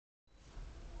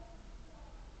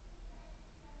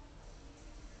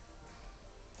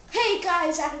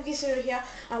guys, yayzeezz here,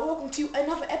 and welcome to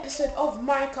another episode of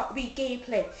Mario Kart Wii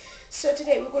gameplay. So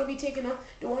today we're going to be taking on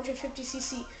the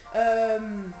 150cc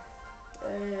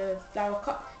flower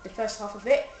cup, the first half of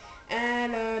it.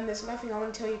 And there's nothing I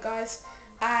want to tell you guys.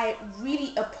 I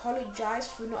really apologize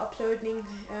for not uploading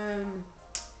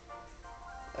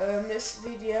this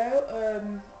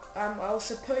video. I was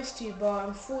supposed to, but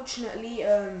unfortunately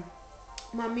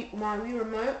my Wii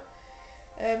remote,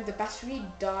 the battery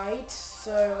died,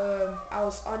 so I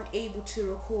was unable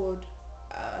to record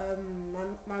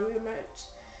my remote.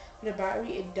 The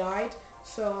battery, it died,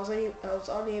 so I was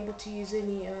unable to use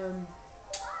any in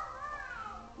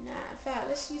fact,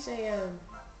 let's use a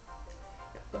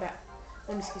go back.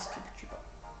 I want to use Koopa Troopa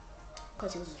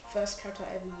because it was the first character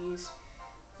I ever used.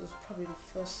 It was probably the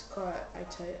first car I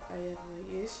ever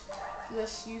used.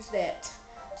 Let's use that.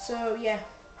 So yeah,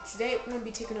 today we're going to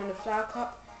be taking on the flower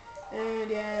cup.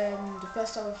 And the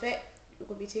first time of it, we're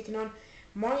going to be taking on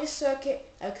Mario Circuit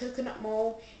at Coconut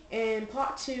Mall. And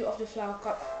part 2 of the Flower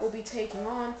Cup, we'll be taking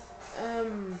on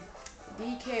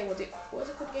DK, what was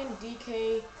it called again?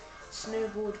 DK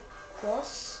Snowboard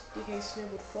Cross. DK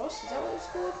Snowboard Cross, is that what it's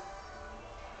called?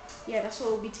 Yeah, that's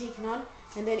what we'll be taking on.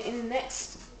 And then in the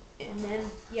next,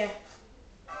 yeah.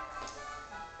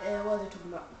 What was I talking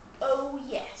about? Oh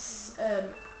yes.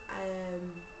 I'm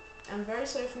very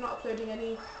sorry for not uploading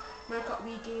any Mario Kart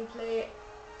Wii gameplay.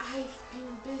 I've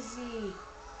been busy.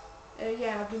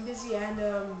 Yeah, I've been busy, and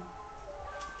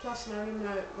plus my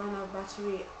remote ran out of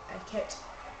battery. I kept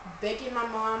begging my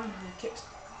mom. I kept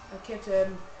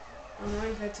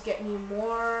annoying her to get me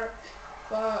more,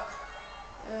 but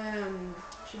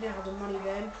she didn't have the money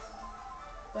then.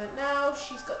 But now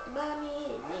she's got the money,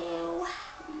 and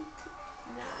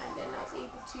now and then I was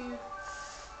able to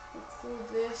record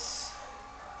this.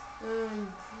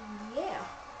 Yeah.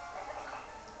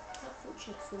 How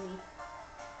fortunate for me.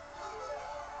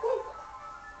 Woo.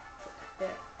 Put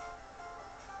that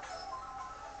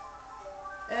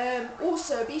there.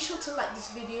 Also, be sure to like this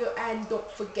video and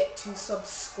don't forget to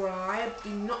subscribe. Do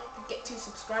not forget to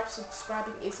subscribe.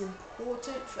 Subscribing is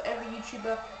important for every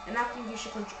YouTuber, and I think you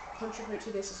should contribute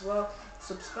to this as well.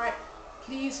 Subscribe,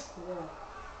 please. Whoa.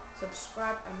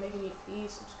 Subscribe. I'm begging you,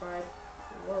 please subscribe.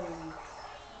 Whoa.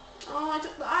 Oh, I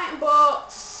took the item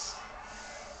box.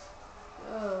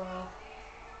 Oh.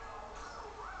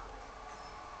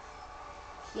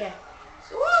 Yeah.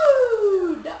 So,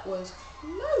 woo! That was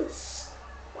close.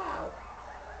 Wow.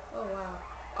 Oh wow.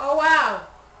 Oh wow.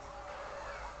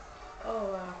 Oh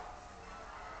wow.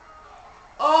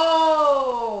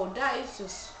 Oh, that is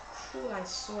just cruel, I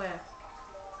swear.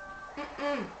 I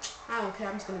don't care.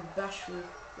 I'm just gonna bash through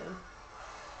them.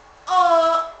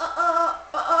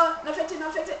 Not affected,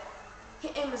 not affected.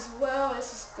 Hit him as well. Let's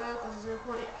just go because there's no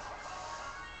point.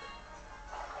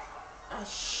 I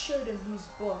showed him who's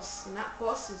boss, and that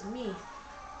boss is me.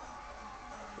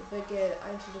 If I get,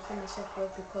 I need to defend myself well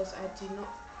because I do not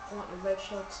want the red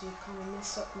shell to come and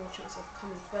mess up my chance of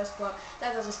coming first. But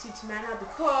that doesn't suit me now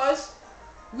because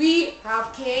we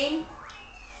have came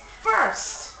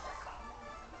first.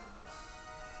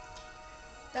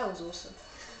 That was awesome.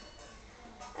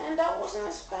 And that wasn't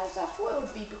as bad as I thought it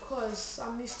would be because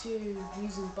I'm used to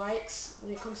using bikes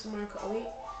when it comes to Mario Kart Wii,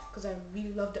 because I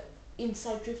really love the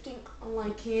inside drifting,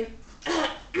 unlike in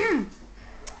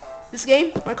this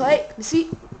game, Mario Kart 8. Can you see?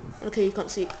 Okay, you can't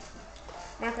see.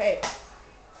 Mario Kart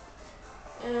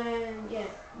 8. And yeah,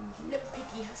 Little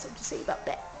Piggy has something to say about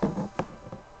that.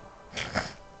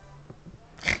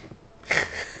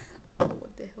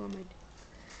 What the hell am I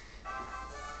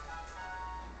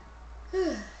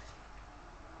doing?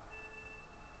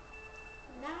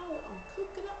 Now I'm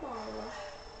cooking up all.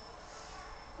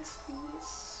 Let's do this.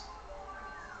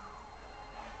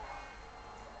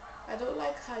 I don't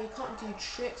like how you can't do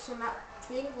tricks on that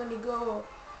thing when you go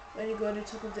to the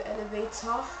top of the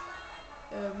elevator.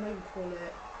 What do you call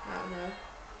it? I don't know.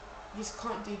 You just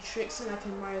can't do tricks like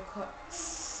in Mario Kart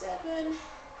 7.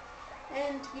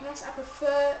 And to be honest, I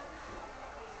prefer.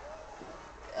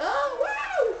 Oh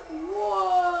wow!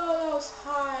 Whoa, that was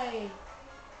high.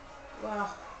 Wow.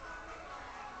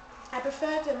 I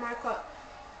prefer the Mario Kart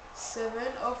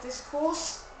 7 of this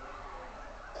course.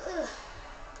 Ugh.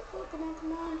 Come on,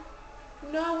 come on.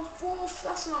 No, 4th,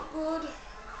 that's not good.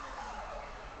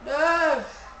 No.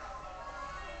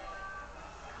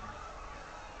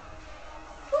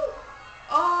 Woo.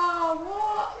 Oh,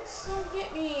 what? Don't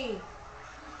get me.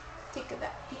 Take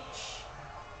that bitch.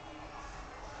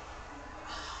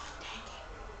 Oh, dang it.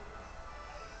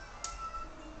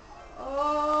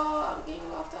 Oh, I'm getting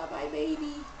laughed at by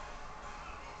baby.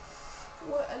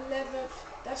 What, 11th?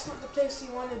 That's not the place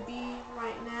you want to be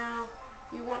right now.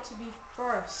 We want to be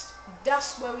first.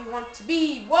 That's where we want to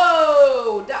be.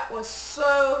 Whoa! That was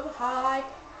so high,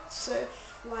 so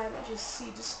fly. I just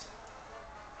see just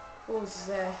what was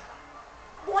there.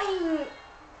 Boing!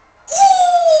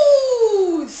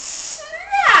 Ooh!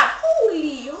 Snap!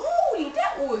 Holy,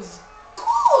 that was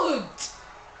good.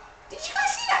 Did you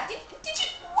guys see that? Did you?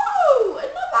 Whoa!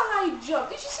 Another high jump.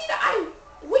 Did you see that? I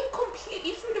went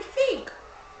completely through the thing.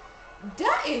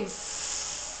 That is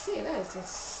sick. That is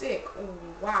just sick. Oh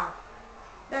wow.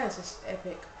 That is just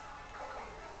epic.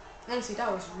 Honestly,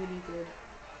 that was really good.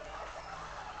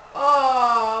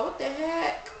 Oh, what the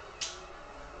heck?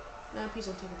 No, please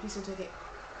don't take it. Please don't take it.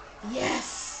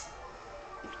 Yes!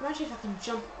 Imagine if I can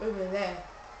jump over there.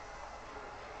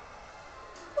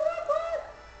 Come on.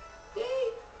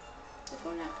 Yay! If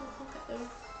only I can conquer them.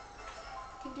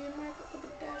 I can do Mario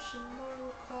Kart Dash and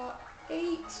Mario Kart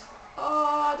 8.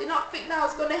 Oh, I did not think that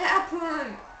was going to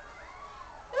happen.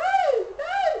 No,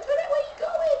 Kodak, where you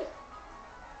going?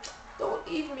 Don't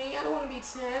leave me. I don't want to be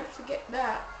 10. Forget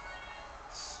that.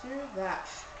 Screw that.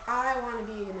 I want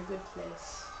to be in a good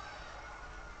place.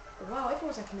 Wow,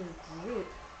 everyone's like in a group.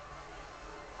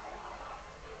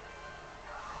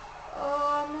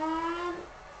 Oh man.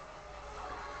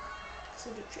 So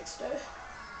do tricks though.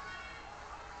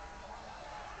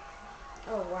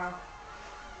 Oh wow.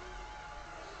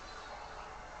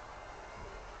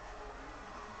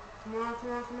 Come on.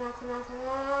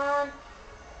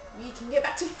 We can get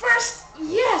back to first.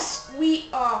 Yes, we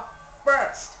are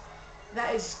first.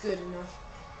 That is good enough.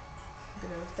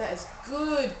 That is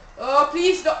good. Oh,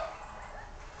 please don't.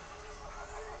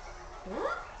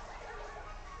 What?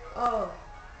 Oh.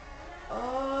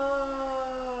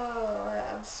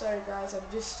 I'm sorry guys, I'm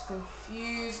just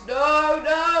confused. No.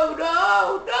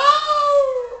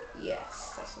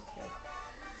 Yes, that's okay.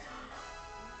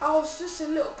 I was just a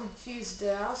little confused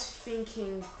there. I was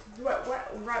thinking,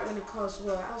 right when the cars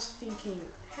were, I was thinking,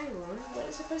 hang on, what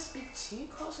is supposed to be 2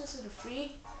 cars instead of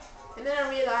 3? And then I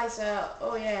realized,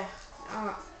 oh yeah,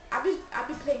 I've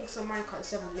been playing some Mario Kart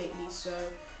 7 lately, so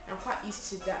I'm quite used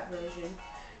to that version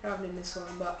rather than this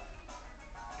one. But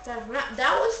that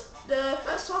was the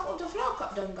first half of the Flower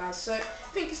Cup done, guys. So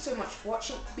thank you so much for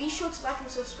watching. Be sure to like and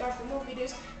subscribe for more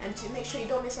videos, and to make sure you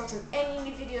don't miss out on any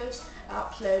new videos I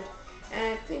upload.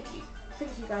 And thank you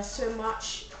guys so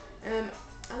much.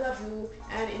 I love you all.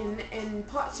 And in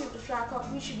part 2 of the Flower Cup,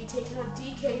 we should be taking on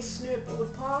DK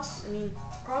Snowboard Cross.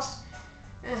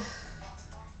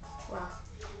 Wow.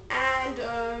 And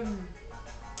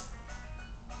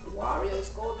Wario's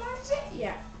Gold Mine, is it?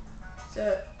 Yeah.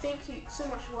 So thank you so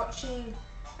much for watching.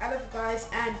 I love you guys,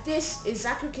 and this is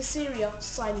Zachary Cassiria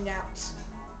signing out.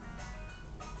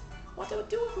 What do I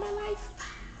do with my life?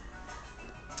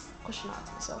 Question out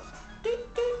to myself.